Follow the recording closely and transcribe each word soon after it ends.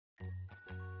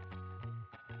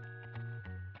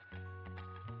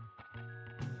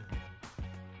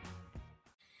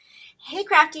Hey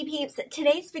Crafty Peeps!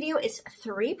 Today's video is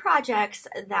 3 projects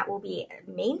that will be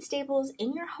main staples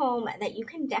in your home that you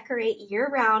can decorate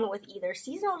year-round with either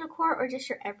seasonal decor or just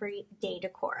your everyday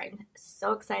decor. I'm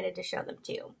so excited to show them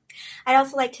to you. I'd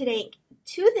also like to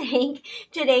thank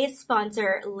today's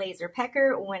sponsor,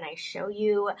 Laserpecker. When I show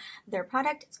you their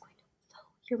product, it's going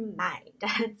to blow your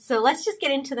mind. So let's just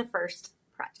get into the first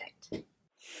project.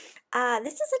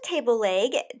 This is a table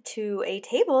leg to a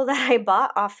table that I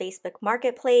bought off Facebook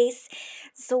Marketplace.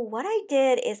 So what I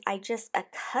did is I just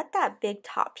cut that big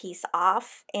top piece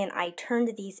off and I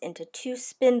turned these into 2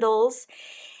 spindles.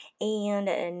 And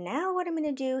now what I'm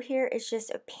going to do here is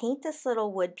just paint this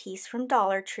little wood piece from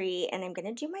Dollar Tree, and I'm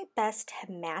going to do my best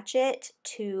to match it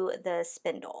to the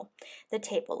spindle, the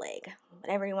table leg,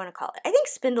 whatever you want to call it. I think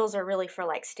spindles are really for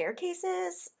like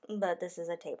staircases, but this is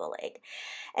a table leg.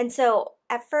 And so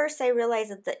at first I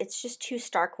realized that it's just too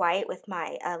stark white with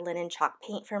my linen chalk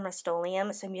paint from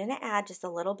Rust-Oleum, so I'm going to add just a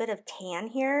little bit of tan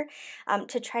here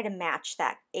to try to match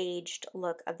that aged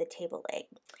look of the table leg.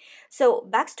 So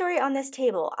backstory on this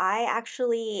table, I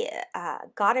actually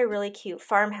got a really cute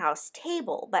Farmhouse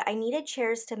table, but I needed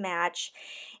chairs to match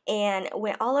and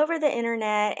went all over the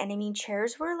internet, and I mean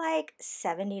chairs were like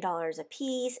 $70 a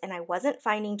piece and I wasn't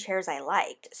finding chairs I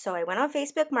liked. So I went on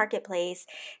Facebook Marketplace.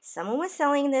 Someone was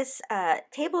selling this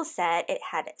table set. It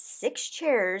had 6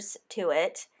 chairs to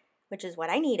it, which is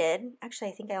what I needed. Actually,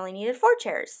 I think I only needed 4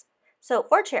 chairs. So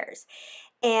 4 chairs.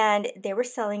 And they were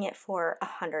selling it for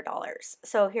 $100.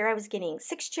 So here I was getting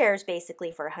 6 chairs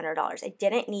basically for $100. I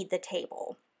didn't need the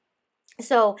table.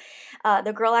 So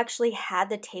the girl actually had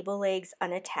the table legs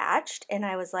unattached, and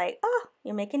I was like, oh,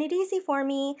 you're making it easy for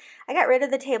me. I got rid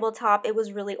of the tabletop. It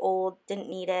was really old, didn't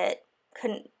need it,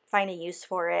 couldn't find a use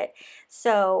for it.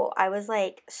 So I was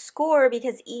like, score,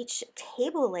 because each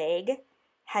table leg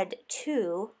had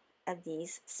 2 of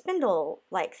these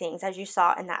spindle-like things, as you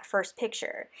saw in that first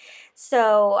picture.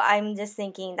 So I'm just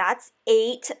thinking that's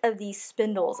 8 of these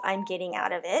spindles I'm getting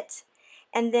out of it.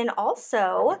 And then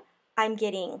also I'm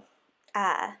getting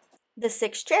the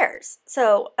 6 chairs.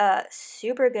 So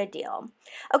super good deal.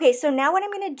 Okay, so now what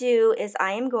I'm going to do is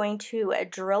I am going to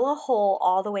drill a hole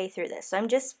all the way through this. So I'm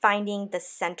just finding the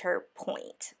center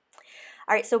point.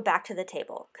 All right, so back to the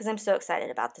table because I'm so excited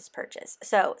about this purchase.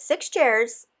 So 6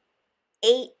 chairs,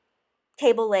 8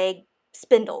 table leg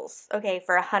spindles, okay,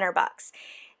 for $100.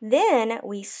 Then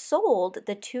we sold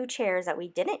the 2 chairs that we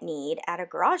didn't need at a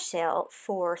garage sale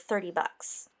for $30.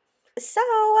 So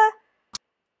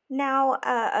now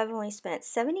I've only spent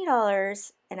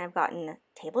 $70 and I've gotten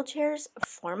table chairs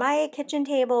for my kitchen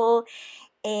table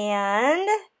and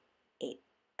 8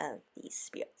 of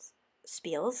these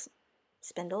spindles.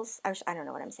 I don't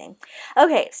know what I'm saying.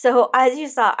 Okay, so as you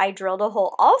saw, I drilled a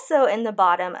hole also in the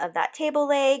bottom of that table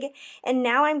leg, and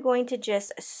now I'm going to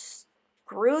just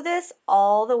screw this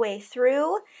all the way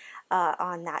through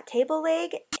on that table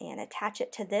leg and attach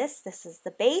it to this. This is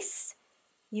the base.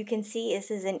 You can see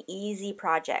this is an easy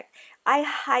project. I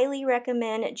highly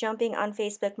recommend jumping on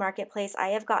Facebook Marketplace. I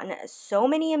have gotten so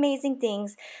many amazing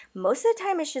things. Most of the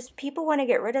time it's just people want to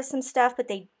get rid of some stuff,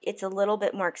 but it's a little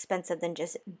bit more expensive than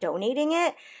just donating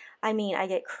it. I mean, I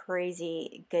get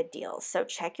crazy good deals. So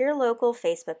check your local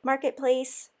Facebook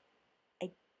Marketplace.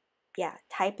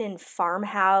 Type in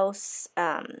Farmhouse.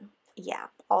 Yeah,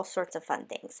 all sorts of fun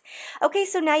things. Okay,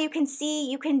 so now you can see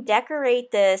you can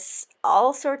decorate this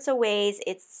all sorts of ways.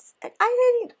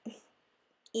 I didn't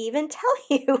even tell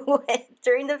you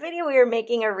during the video we were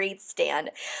making a wreath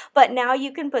stand, but now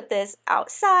you can put this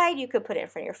outside. You could put it in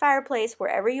front of your fireplace,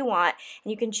 wherever you want,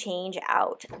 and you can change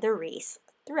out the wreaths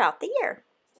throughout the year.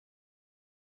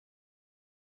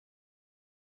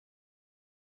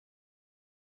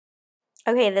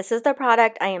 Okay, this is the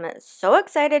product I am so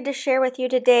excited to share with you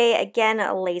today. Again,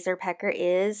 Laserpecker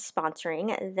is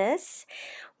sponsoring this.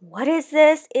 What is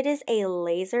this? It is a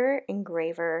laser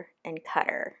engraver and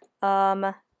cutter.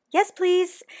 Yes,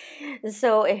 please.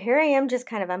 So here I am just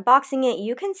kind of unboxing it.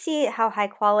 You can see how high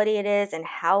quality it is and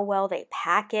how well they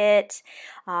pack it.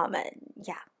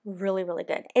 Yeah. Really, really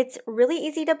good. It's really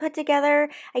easy to put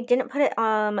together. I didn't put it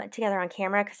together on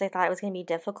camera because I thought it was going to be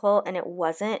difficult, and it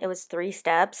wasn't. It was 3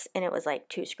 steps and it was like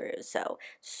 2 screws. So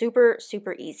super,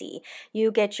 super easy.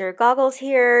 You get your goggles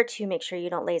here to make sure you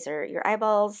don't laser your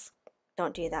eyeballs.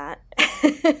 Don't do that.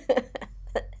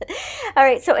 All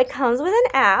right, so it comes with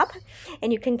an app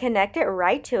and you can connect it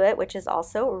right to it, which is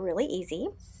also really easy.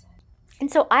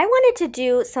 And so I wanted to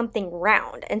do something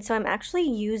round, and so I'm actually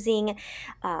using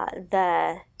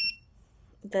the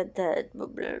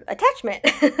attachment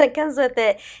that comes with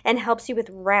it and helps you with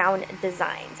round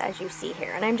designs, as you see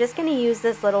here. And I'm just going to use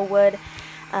this little wood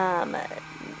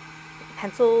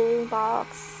pencil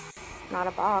box, not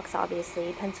a box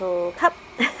obviously, pencil cup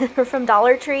from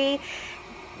Dollar Tree.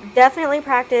 Definitely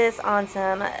practice on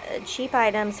some cheap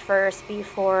items first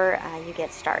before you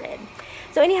get started.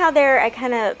 So anyhow, there I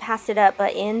kind of passed it up,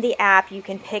 but in the app you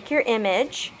can pick your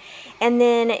image, and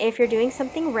then if you're doing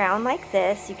something round like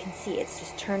this, you can see it's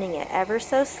just turning it ever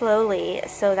so slowly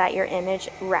so that your image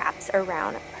wraps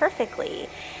around perfectly.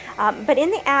 But in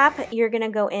the app, you're going to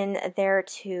go in there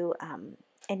to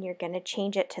and you're going to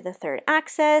change it to the third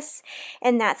axis,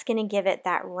 and that's going to give it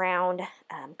that round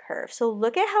curve. So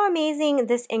look at how amazing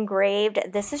this engraved.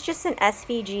 This is just an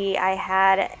SVG I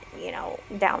had, you know,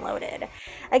 downloaded.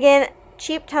 Again,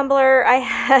 cheap tumbler I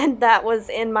had that was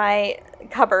in my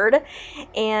cupboard,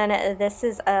 and this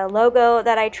is a logo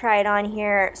that I tried on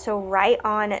here. So right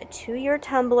on to your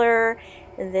tumbler,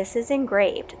 this is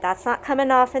engraved. That's not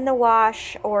coming off in the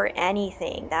wash or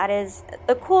anything. That is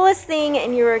the coolest thing,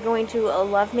 and you are going to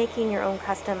love making your own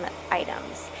custom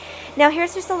items. Now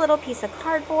here's just a little piece of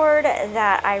cardboard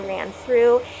that I ran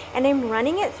through, and I'm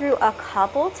running it through a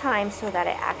couple times so that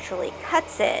it actually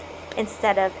cuts it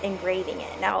instead of engraving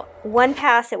it. Now one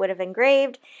pass it would have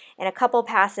engraved, and a couple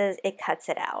passes it cuts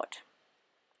it out.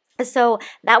 So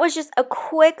that was just a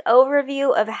quick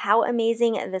overview of how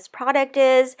amazing this product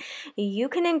is. You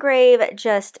can engrave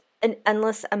just an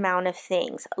endless amount of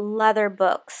things: leather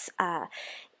books,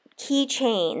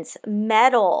 keychains,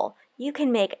 metal. You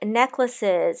can make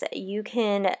necklaces. You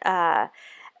can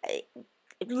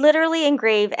literally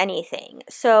engrave anything.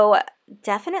 So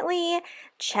definitely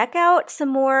check out some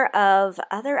more of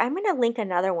other, I'm going to link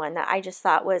another one that I just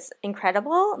thought was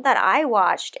incredible that I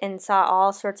watched and saw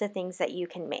all sorts of things that you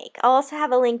can make. I'll also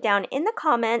have a link down in the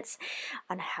comments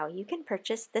on how you can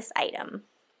purchase this item.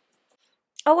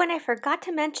 Oh, and I forgot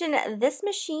to mention, this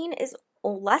machine is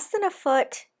less than a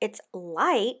foot, it's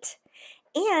light,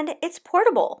 and it's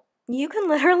portable. You can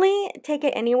literally take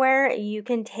it anywhere. You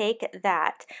can take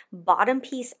that bottom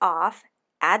piece off,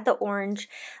 add the orange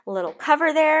little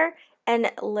cover there,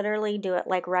 and literally do it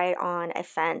like right on a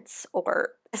fence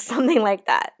or something like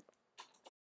that.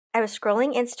 I was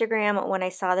scrolling Instagram when I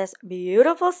saw this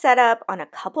beautiful setup on a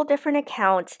couple different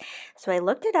accounts, so I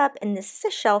looked it up, and this is a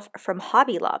shelf from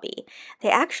Hobby Lobby. They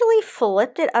actually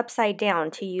flipped it upside down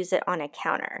to use it on a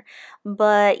counter,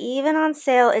 but even on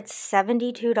sale it's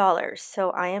 $72, so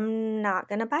I am not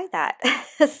going to buy that.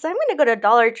 So I'm going to go to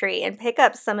Dollar Tree and pick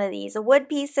up some of these wood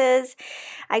pieces.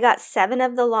 I got 7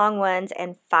 of the long ones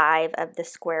and 5 of the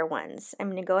square ones.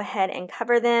 I'm going to go ahead and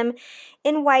cover them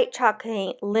in white chalk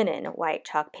paint, linen white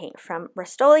chalk paint from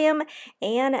Rust-Oleum,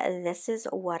 and this is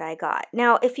what I got.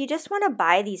 Now, if you just want to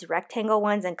buy these rectangle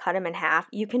ones and cut them in half,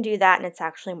 you can do that, and it's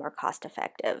actually more cost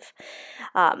effective.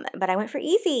 But I went for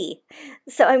easy.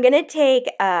 So I'm going to take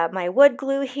my wood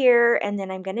glue here, and then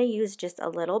I'm going to use just a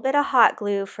little bit of hot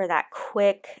glue for that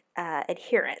quick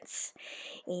adherence.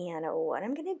 And what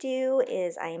I'm going to do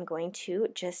is I am going to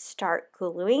just start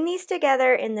gluing these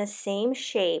together in the same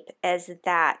shape as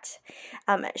that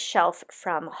shelf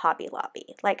from Hobby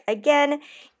Lobby. Like, again,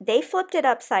 they flipped it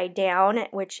upside down,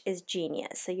 which is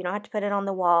genius. So you don't have to put it on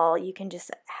the wall. You can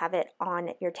just have it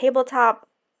on your tabletop.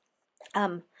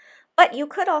 But you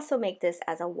could also make this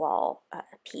as a wall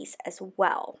piece as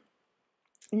well.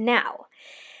 Now,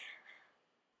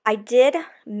 I did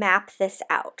map this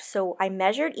out. So I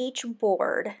measured each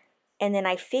board, and then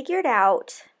I figured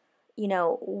out, you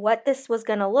know, what this was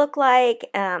going to look like.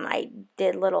 I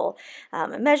did little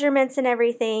measurements and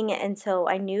everything, and so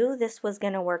I knew this was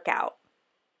going to work out.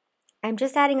 I'm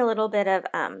just adding a little bit of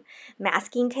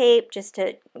masking tape just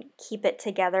to keep it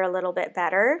together a little bit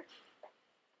better.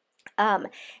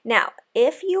 Now,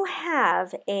 if you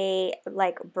have a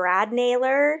like brad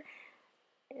nailer,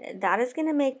 that is going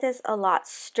to make this a lot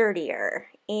sturdier.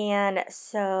 And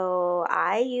so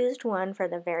I used one for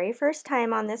the very first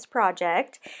time on this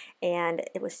project, and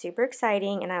it was super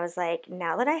exciting. And I was like,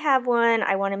 now that I have one,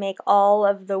 I want to make all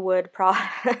of the wood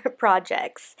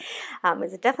projects,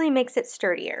 because it definitely makes it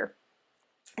sturdier.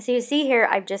 So you see here,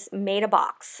 I've just made a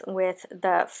box with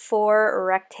the 4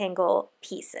 rectangle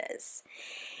pieces.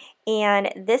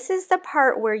 And this is the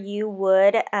part where you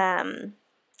would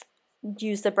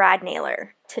use the brad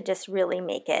nailer to just really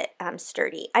make it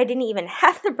sturdy. I didn't even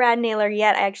have the brad nailer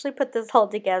yet. I actually put this all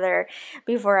together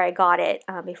before I got it,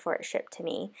 before it shipped to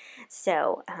me.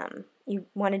 So you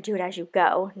want to do it as you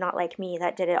go, not like me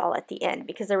that did it all at the end,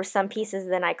 because there were some pieces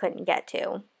then I couldn't get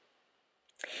to.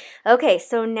 Okay,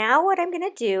 so now what I'm going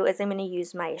to do is I'm going to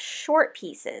use my short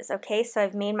pieces. Okay, so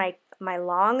I've made my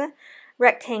long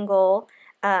rectangle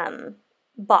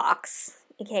box.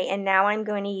 Okay, and now I'm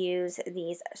going to use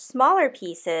these smaller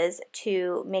pieces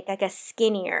to make like a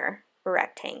skinnier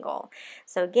rectangle.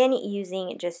 So again,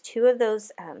 using just 2 of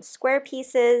those square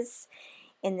pieces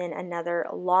and then another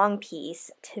long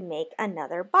piece to make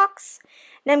another box.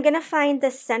 Now I'm going to find the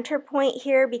center point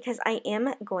here because I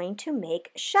am going to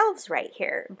make shelves right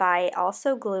here by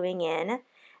also gluing in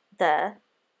the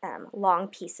long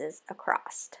pieces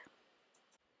across.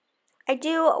 I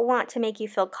do want to make you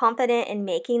feel confident in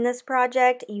making this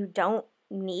project. You don't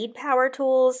need power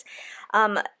tools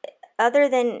other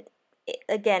than,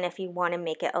 again, if you want to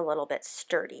make it a little bit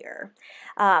sturdier.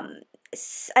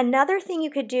 Another thing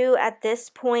you could do at this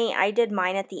point, I did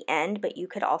mine at the end, but you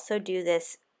could also do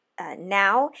this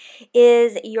now,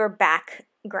 is your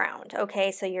background.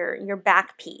 Okay, so your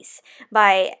back piece.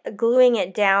 By gluing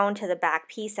it down to the back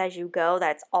piece as you go,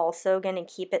 that's also going to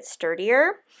keep it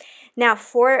sturdier. Now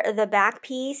for the back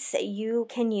piece, you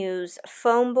can use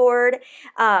foam board.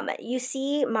 You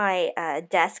see my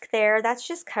desk there, that's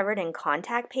just covered in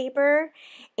contact paper,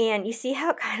 and you see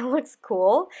how it kind of looks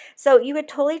cool? So you would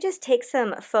totally just take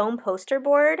some foam poster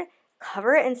board,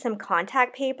 cover it in some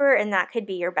contact paper, and that could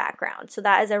be your background. So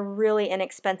that is a really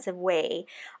inexpensive way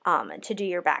to do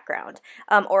your background.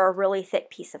 Or a really thick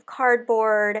piece of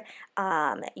cardboard.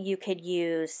 You could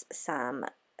use some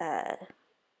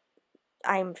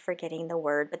I'm forgetting the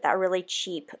word, but that really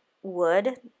cheap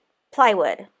wood,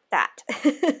 plywood, that.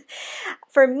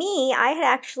 For me, I had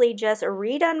actually just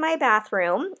redone my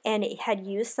bathroom and it had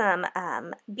used some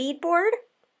beadboard.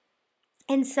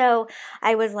 And so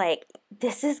I was like,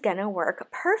 this is gonna work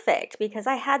perfect because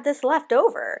I had this left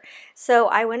over. So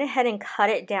I went ahead and cut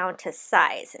it down to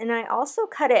size. And I also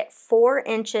cut it 4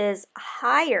 inches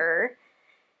higher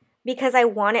because I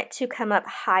want it to come up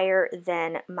higher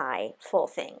than my full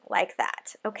thing, like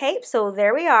that. Okay, so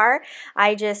there we are.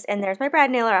 And there's my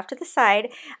brad nailer off to the side.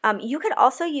 You could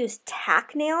also use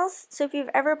tack nails. So if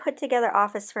you've ever put together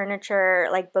office furniture,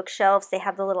 like bookshelves, they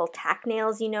have the little tack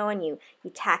nails, you know, and you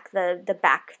tack the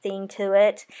back thing to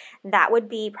it. That would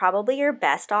be probably your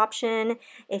best option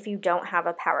if you don't have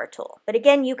a power tool. But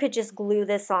again, you could just glue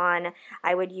this on.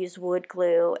 I would use wood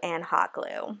glue and hot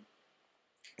glue.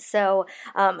 So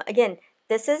again,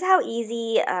 this is how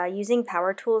easy using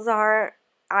power tools are.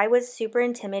 I was super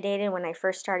intimidated when I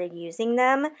first started using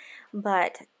them,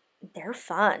 but they're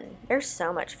fun. They're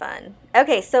so much fun.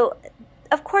 Okay, so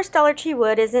of course Dollar Tree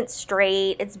wood isn't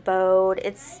straight, it's bowed,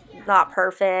 it's not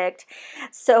perfect.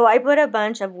 So I put a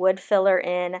bunch of wood filler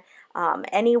in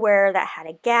anywhere that had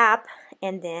a gap,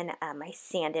 and then I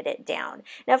sanded it down.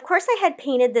 Now, of course, I had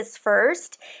painted this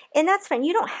first, and that's fine.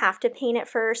 You don't have to paint it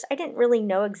first. I didn't really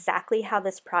know exactly how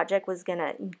this project was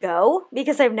gonna go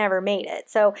because I've never made it.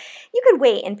 So you could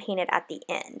wait and paint it at the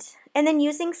end. And then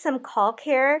using some caulk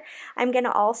here, I'm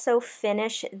gonna also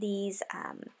finish these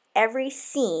every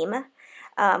seam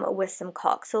with some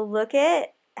caulk. So look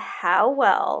at how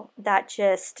well that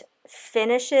just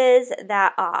finishes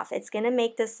that off. It's going to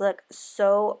make this look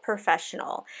so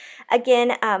professional.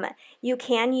 Again, you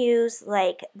can use,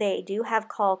 like, they do have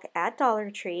caulk at Dollar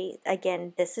Tree.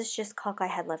 Again, this is just caulk I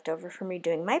had left over from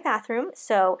redoing my bathroom,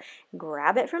 so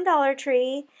grab it from Dollar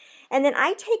Tree. And then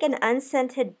I take an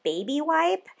unscented baby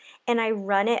wipe and I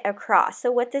run it across.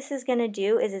 So what this is going to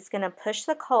do is it's going to push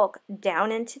the caulk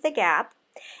down into the gap,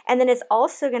 and then it's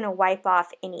also going to wipe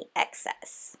off any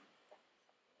excess.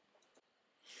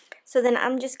 So then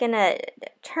I'm just going to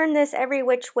turn this every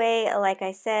which way, like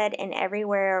I said, and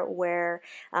everywhere where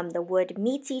the wood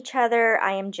meets each other,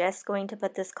 I am just going to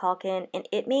put this caulk in, and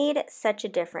it made such a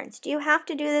difference. Do you have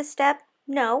to do this step?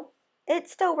 No. It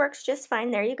still works just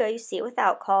fine. There you go. You see it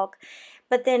without caulk.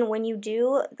 But then when you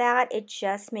do that, it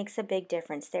just makes a big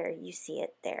difference there. You see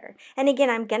it there. And again,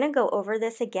 I'm going to go over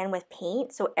this again with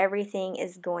paint, so everything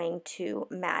is going to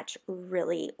match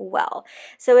really well.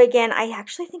 So again, I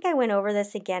actually think I went over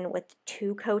this again with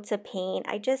 2 coats of paint.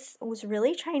 I just was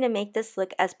really trying to make this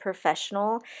look as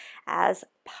professional as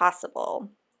possible.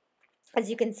 As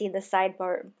you can see, the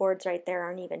sideboards right there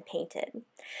aren't even painted.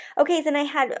 Okay, then I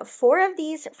had 4 of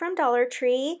these from Dollar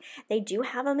Tree. They do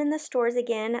have them in the stores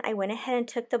again. I went ahead and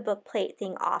took the book plate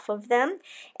thing off of them,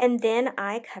 and then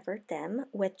I covered them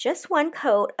with just 1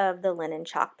 coat of the linen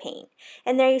chalk paint.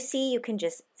 And there you see, you can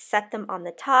just set them on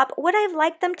the top. Would I have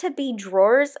liked them to be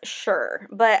drawers? Sure,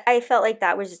 but I felt like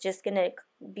that was just going to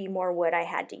be more wood I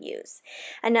had to use.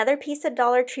 Another piece of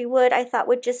Dollar Tree wood I thought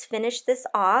would just finish this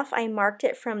off. I marked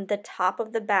it from the top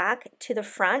of the back to the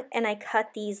front, and I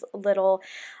cut these little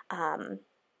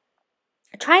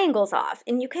triangles off.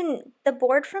 And you can, the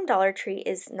board from Dollar Tree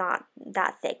is not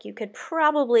that thick. You could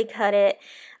probably cut it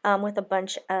with a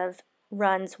bunch of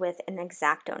runs with an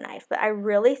X-Acto knife, but I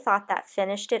really thought that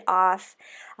finished it off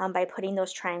by putting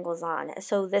those triangles on.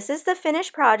 So this is the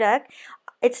finished product.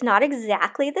 It's not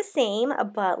exactly the same,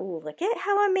 but look at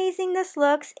how amazing this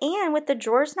looks. And with the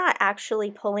drawers not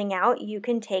actually pulling out, you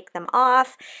can take them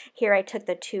off. Here I took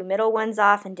the two middle ones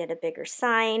off and did a bigger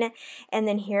sign. And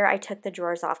then here I took the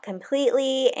drawers off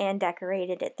completely and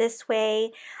decorated it this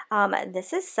way.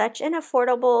 This is such an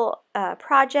affordable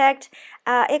project.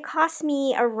 It cost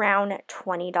me around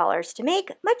 $20 to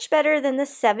make, much better than the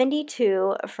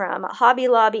 $72 from Hobby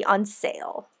Lobby on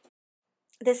sale.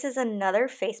 This is another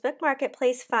Facebook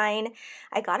Marketplace find.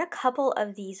 I got a couple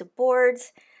of these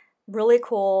boards, really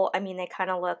cool. I mean, they kind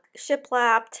of look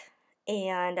shiplapped,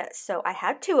 and so I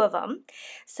have two of them.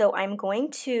 So I'm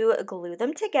going to glue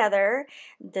them together.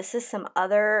 This is some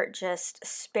other just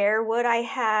spare wood I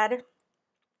had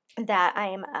that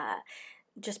I'm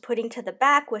just putting to the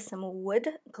back with some wood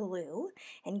glue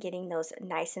and getting those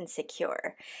nice and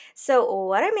secure. So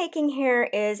what I'm making here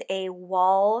is a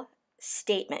wall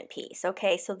statement piece.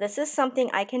 Okay, so this is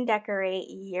something I can decorate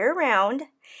year round,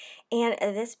 and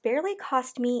this barely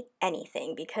cost me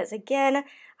anything because, again,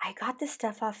 I got this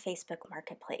stuff off Facebook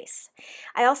Marketplace.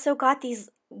 I also got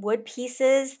these wood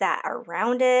pieces that are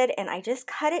rounded, and I just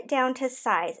cut it down to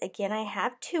size. Again, I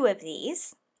have two of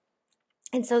these.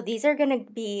 And so these are going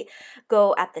to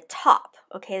go at the top.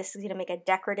 Okay, this is going to make a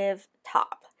decorative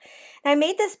top. And I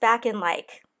made this back in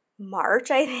like March,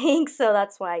 I think, so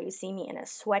that's why you see me in a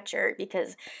sweatshirt,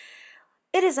 because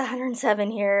it is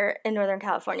 107 here in Northern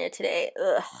California today.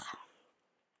 Ugh.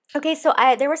 Okay, so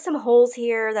there were some holes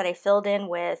here that I filled in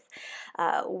with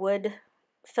wood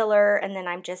filler, and then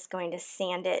I'm just going to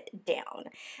sand it down.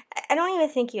 I don't even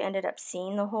think you ended up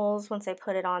seeing the holes once I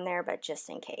put it on there, but just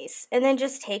in case. And then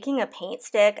just taking a paint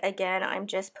stick, again, I'm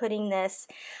just putting this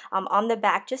on the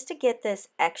back just to get this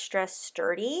extra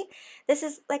sturdy. This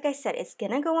is, like I said, it's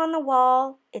gonna go on the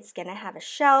wall, it's gonna have a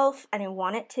shelf, and I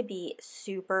want it to be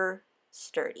super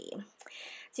sturdy.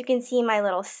 So you can see my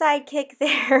little sidekick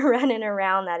there running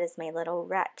around. That is my little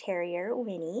rat terrier,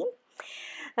 Winnie.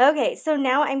 Okay, so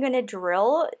now I'm going to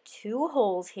drill two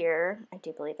holes here. I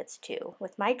do believe it's two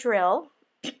with my drill.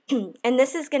 And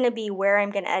this is going to be where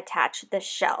I'm going to attach the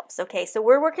shelves. Okay, so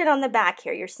we're working on the back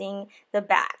here. You're seeing the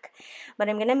back. But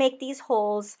I'm going to make these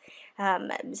holes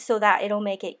so that it'll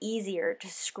make it easier to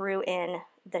screw in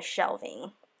the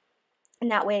shelving. And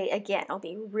that way, again, it'll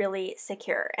be really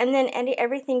secure. And then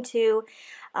everything too,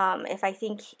 if I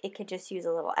think it could just use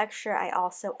a little extra, I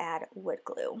also add wood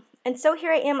glue. And so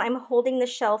here I am, I'm holding the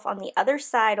shelf on the other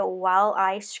side while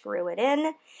I screw it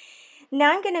in.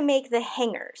 Now I'm going to make the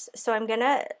hangers. So I'm going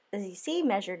to, as you see,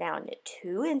 measure down to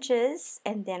 2 inches,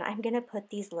 and then I'm going to put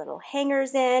these little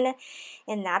hangers in,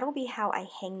 and that'll be how I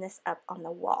hang this up on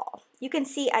the wall. You can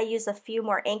see I use a few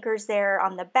more anchors there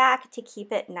on the back to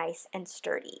keep it nice and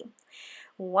sturdy.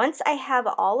 Once I have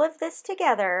all of this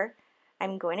together,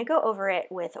 I'm going to go over it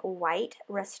with white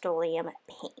Rust-Oleum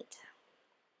paint.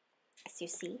 As you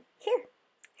see here,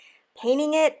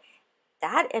 painting it.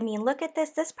 I mean, look at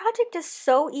this. This project is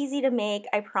so easy to make.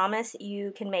 I promise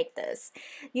you can make this.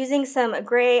 Using some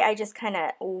gray, I just kind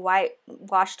of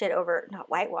washed it over,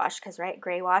 not whitewashed, because right,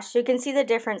 gray wash. So you can see the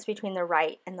difference between the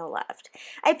right and the left.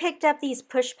 I picked up these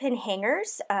push pin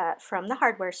hangers from the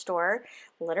hardware store.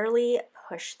 Literally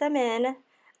push them in.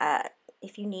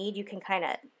 If you need, you can kind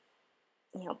of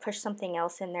push something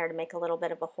else in there to make a little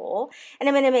bit of a hole. And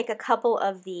I'm going to make a couple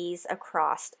of these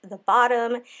across the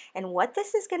bottom. And what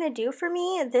this is going to do for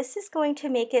me, this is going to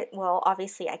make it, well,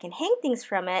 obviously I can hang things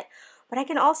from it, but I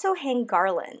can also hang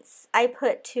garlands. I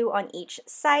put 2 on each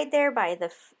side there by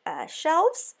the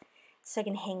shelves, so I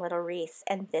can hang little wreaths.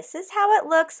 And this is how it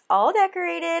looks all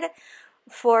decorated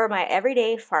for my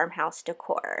everyday farmhouse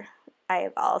decor. I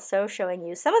have also shown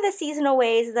you some of the seasonal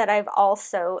ways that I've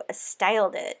also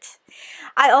styled it.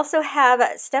 I also have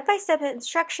step-by-step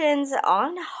instructions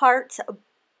on Heart's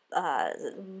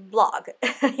blog.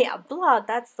 Yeah, blog,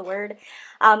 that's the word.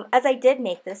 As I did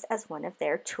make this as one of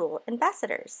their tool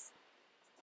ambassadors.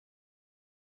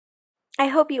 I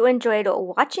hope you enjoyed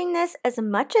watching this as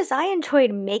much as I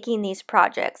enjoyed making these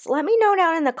projects. Let me know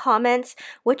down in the comments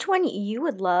which one you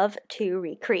would love to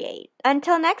recreate.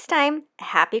 Until next time,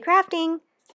 happy crafting!